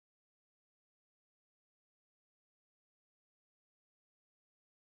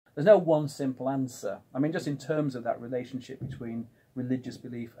there's no one simple answer. I mean, just in terms of that relationship between religious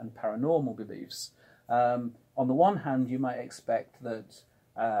belief and paranormal beliefs. On the one hand, you might expect that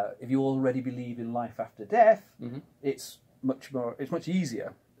if you already believe in life after death, it's much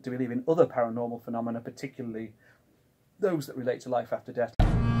easier to believe in other paranormal phenomena, particularly those that relate to life after death.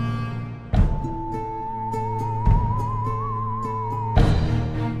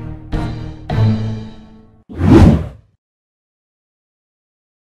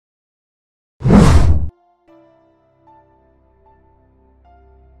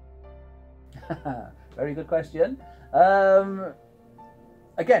 Very good question.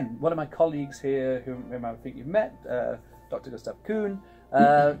 Again, one of my colleagues here, whom I think you've met, Dr. Gustav Kuhn,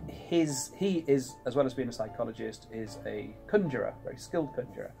 he is, as well as being a psychologist, is a conjurer, very skilled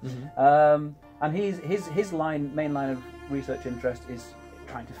conjurer. And his main line of research interest is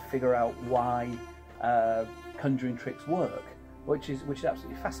trying to figure out why conjuring tricks work, which is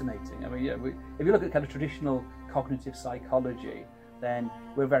absolutely fascinating. I mean, if you look at kind of traditional cognitive psychology, then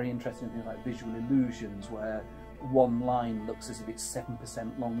we're very interested in things like visual illusions, where one line looks as if it's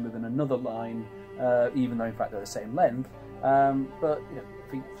 7% longer than another line, even though in fact they're the same length. But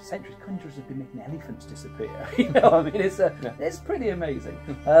for centuries, conjurers have been making elephants disappear. I mean, it's pretty amazing.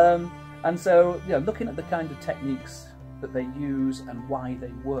 And so, looking at the kind of techniques that they use and why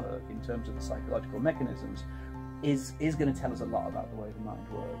they work in terms of the psychological mechanisms is going to tell us a lot about the way the mind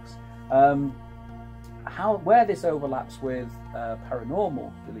works. Where this overlaps with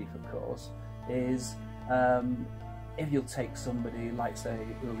paranormal belief, of course, is if you'll take somebody like, say,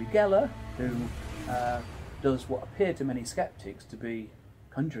 Uri Geller, who does what appear to many skeptics to be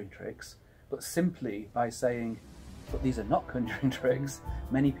conjuring tricks, but simply by saying, but these are not conjuring tricks,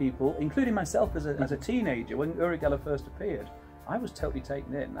 many people, including myself as a teenager, when Uri Geller first appeared, I was totally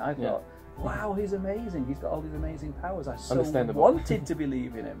taken in. I thought, wow, he's amazing. He's got all these amazing powers. I so wanted to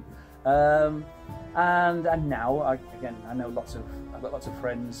believe in him. And now, I know I've got lots of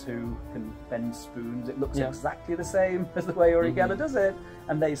friends who can bend spoons. It looks exactly the same as the way Uri Geller does it.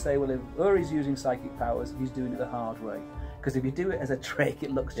 And they say, well, if Uri's using psychic powers, he's doing it the hard way. Because if you do it as a trick,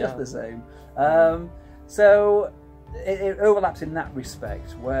 it looks just the same. So it overlaps in that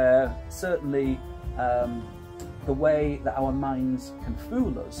respect, where certainly the way that our minds can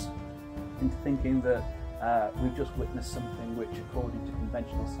fool us into thinking that we've just witnessed something which, according to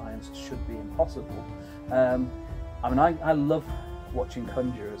conventional science, should be impossible. I mean, I love watching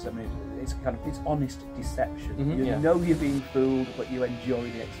conjurers. I mean, it's honest deception. You know you're being fooled, but you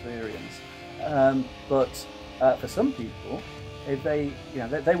enjoy the experience. But for some people, if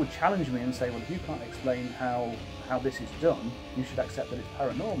they would challenge me and say, well, if you can't explain how this is done, you should accept that it's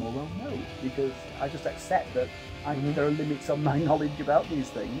paranormal. Well, no, because I just accept that there are limits on my knowledge about these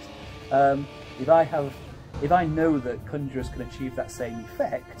things. If I know that conjurers can achieve that same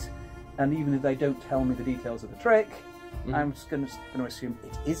effect, and even if they don't tell me the details of the trick, I'm just going to assume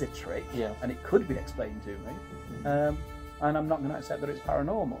it is a trick, and it could be explained to me, and I'm not going to accept that it's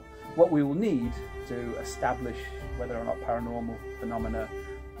paranormal. What we will need to establish whether or not paranormal phenomena,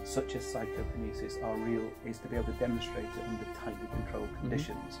 such as psychokinesis, are real, is to be able to demonstrate it under tightly controlled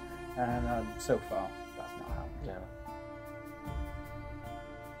conditions. And so far, that's not happened.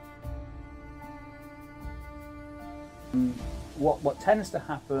 What tends to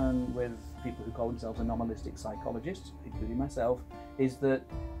happen with people who call themselves anomalistic psychologists, including myself, is that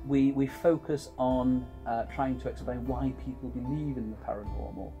we focus on trying to explain why people believe in the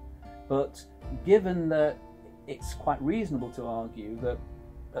paranormal. But given that it's quite reasonable to argue that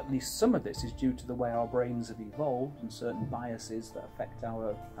at least some of this is due to the way our brains have evolved and certain biases that affect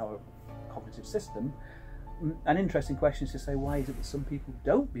our cognitive system, an interesting question is to say, why is it that some people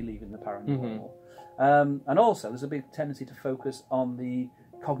don't believe in the paranormal? And also, there's a big tendency to focus on the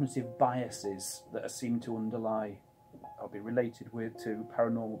cognitive biases that seem to underlie or be related to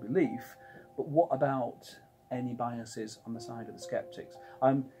paranormal belief. But what about any biases on the side of the skeptics?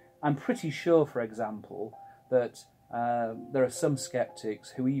 I'm pretty sure, for example, that there are some skeptics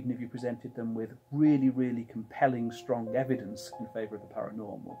who, even if you presented them with really, really compelling, strong evidence in favour of the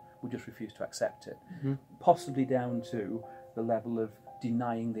paranormal, would just refuse to accept it, possibly down to the level of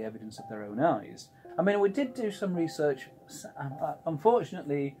denying the evidence of their own eyes. I mean, we did do some research.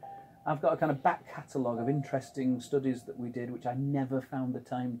 Unfortunately, I've got a kind of back catalogue of interesting studies that we did, which I never found the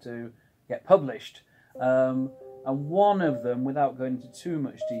time to get published. And one of them, without going into too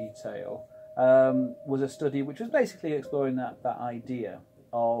much detail, was a study which was basically exploring that idea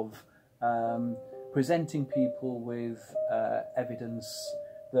of presenting people with evidence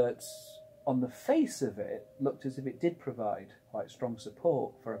that, on the face of it, looked as if it did provide quite strong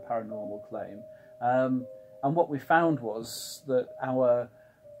support for a paranormal claim. And what we found was that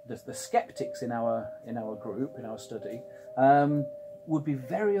the skeptics in our group, in our study, would be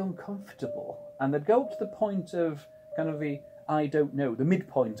very uncomfortable, and they'd go up to the point of kind of the I don't know, the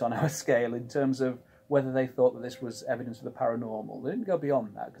midpoint on our scale in terms of whether they thought that this was evidence of the paranormal. They didn't go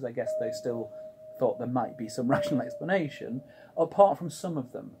beyond that because I guess they still thought there might be some rational explanation, apart from some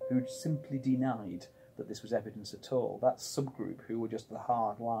of them who simply denied that this was evidence at all. That subgroup who were just the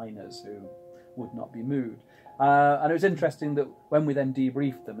hardliners who would not be moved. And it was interesting that when we then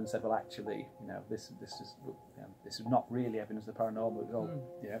debriefed them and said, well, actually, this is not really evidence of the paranormal.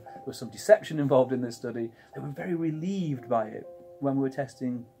 There was some deception involved in this study. They were very relieved by it when we were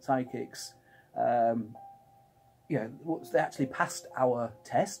testing psychics. They actually passed our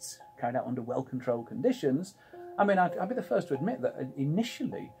tests, carried out under well-controlled conditions. I mean, I'd be the first to admit that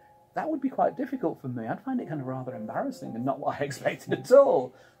initially that would be quite difficult for me. I'd find it kind of rather embarrassing and not what I expected at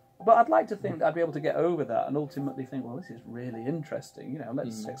all. But I'd like to think that I'd be able to get over that and ultimately think, well, this is really interesting.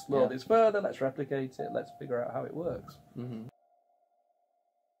 Let's explore this further, let's replicate it, let's figure out how it works. Mm-hmm.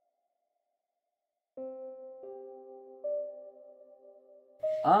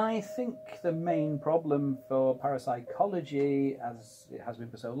 I think the main problem for parapsychology, as it has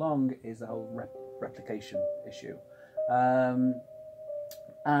been for so long, is the whole replication issue. And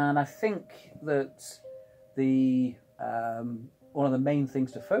I think that one of the main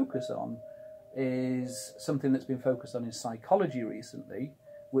things to focus on is something that's been focused on in psychology recently,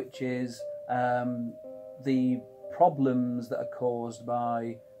 which is the problems that are caused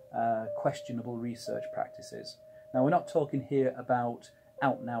by questionable research practices. Now, we're not talking here about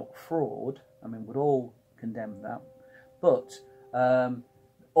out-and-out fraud. I mean, we'd all condemn that. But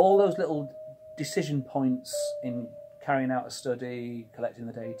all those little decision points in carrying out a study, collecting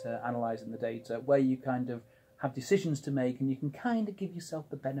the data, analysing the data, where you kind of have decisions to make and you can kind of give yourself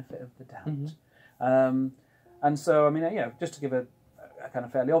the benefit of the doubt. Mm-hmm. And so, I mean, just to give a kind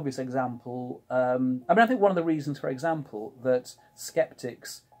of fairly obvious example, I think one of the reasons, for example, that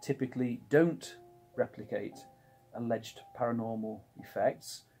skeptics typically don't replicate alleged paranormal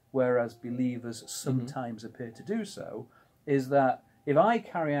effects, whereas believers sometimes appear to do so, is that if I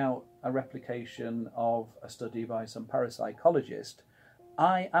carry out a replication of a study by some parapsychologist,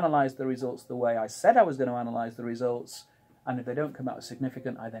 I analyse the results the way I said I was going to analyse the results, and if they don't come out as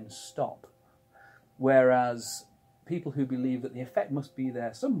significant, I then stop. Whereas people who believe that the effect must be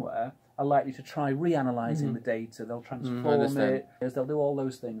there somewhere are likely to try reanalysing the data, they'll transform it, they'll do all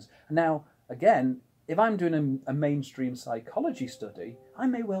those things. Now, again, if I'm doing a mainstream psychology study, I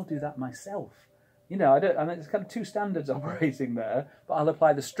may well do that myself. I mean, there's kind of two standards operating there, but I'll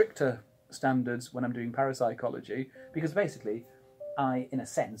apply the stricter standards when I'm doing parapsychology, because basically, in a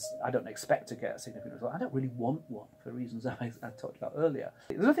sense, I don't expect to get a significant result. I don't really want one for reasons I talked about earlier.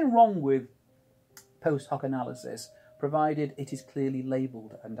 There's nothing wrong with post hoc analysis, provided it is clearly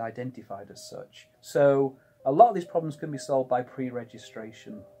labelled and identified as such. So a lot of these problems can be solved by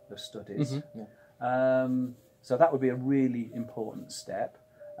pre-registration of studies. So that would be a really important step.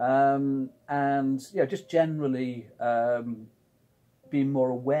 And just generally being more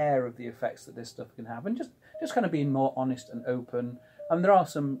aware of the effects that this stuff can have, and just kind of being more honest and open. And there are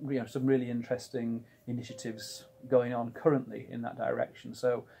some really interesting initiatives going on currently in that direction.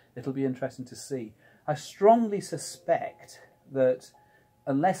 So it'll be interesting to see. I strongly suspect that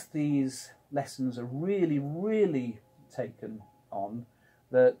unless these lessons are really, really taken on,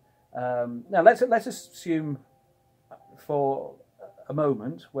 that now let's assume for a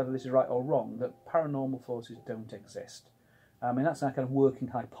moment, whether this is right or wrong, that paranormal forces don't exist. I mean, that's a kind of working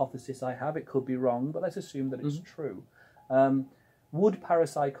hypothesis I have. It could be wrong, but let's assume that it's true. Would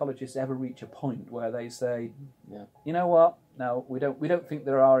parapsychologists ever reach a point where they say, you know what, no, we don't think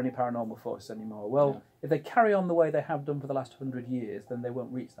there are any paranormal forces anymore? Well, if they carry on the way they have done for the last 100 years, then they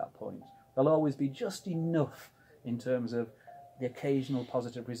won't reach that point. There'll always be just enough in terms of the occasional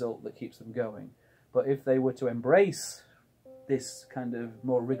positive result that keeps them going. But if they were to embrace this kind of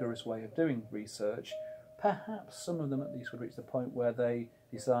more rigorous way of doing research, perhaps some of them at least would reach the point where they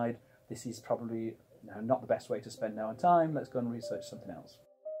decide this is probably not the best way to spend our time, let's go and research something else.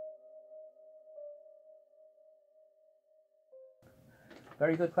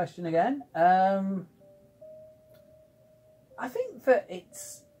 Very good question again. I think that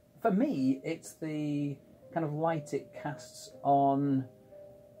for me, it's the kind of light it casts on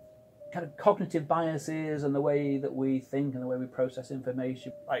kind of cognitive biases and the way that we think and the way we process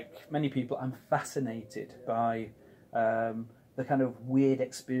information. Like many people, I'm fascinated by the kind of weird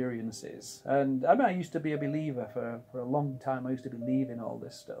experiences. And I mean, I used to be a believer for a long time. I used to believe in all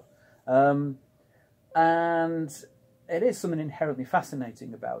this stuff. And it is something inherently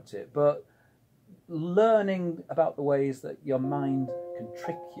fascinating about it. But learning about the ways that your mind can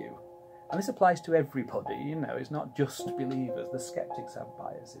trick you. And this applies to everybody, you know, it's not just believers. The skeptics have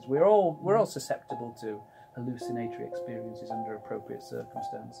biases. We're all susceptible to hallucinatory experiences under appropriate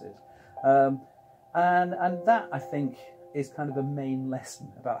circumstances. And that, I think, is kind of the main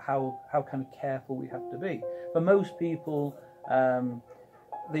lesson about how kind of careful we have to be. For most people,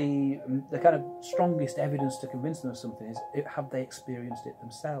 the kind of strongest evidence to convince them of something is, have they experienced it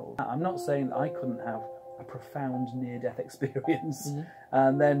themselves? I'm not saying that I couldn't have a profound near-death experience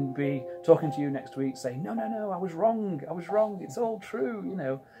and then be talking to you next week saying, no, I was wrong, it's all true, you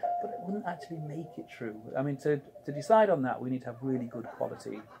know, but it wouldn't actually make it true. I mean, to decide on that, we need to have really good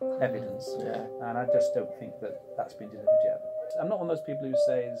quality evidence, and I just don't think that that's been delivered yet. I'm not one of those people who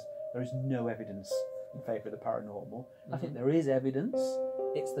says there is no evidence in favour of the paranormal. I think there is evidence.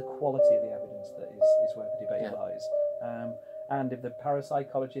 It's the quality of the evidence that is where the debate lies. And if the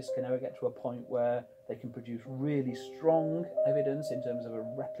parapsychologists can ever get to a point where they can produce really strong evidence in terms of a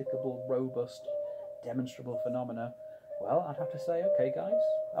replicable, robust, demonstrable phenomena, well, I'd have to say, okay, guys,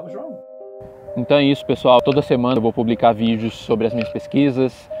 I was wrong. Então é isso, pessoal. Toda semana eu vou publicar vídeos sobre as minhas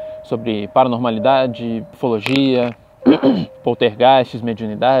pesquisas, sobre paranormalidade, ufologia, poltergeists,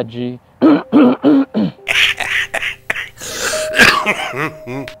 mediunidade,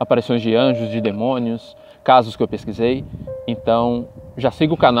 aparições de anjos, de demônios, casos que eu pesquisei. Então já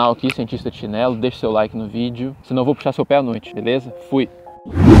siga o canal aqui, Cientista de Chinelo, deixe seu like no vídeo, senão eu vou puxar seu pé à noite, beleza? Fui!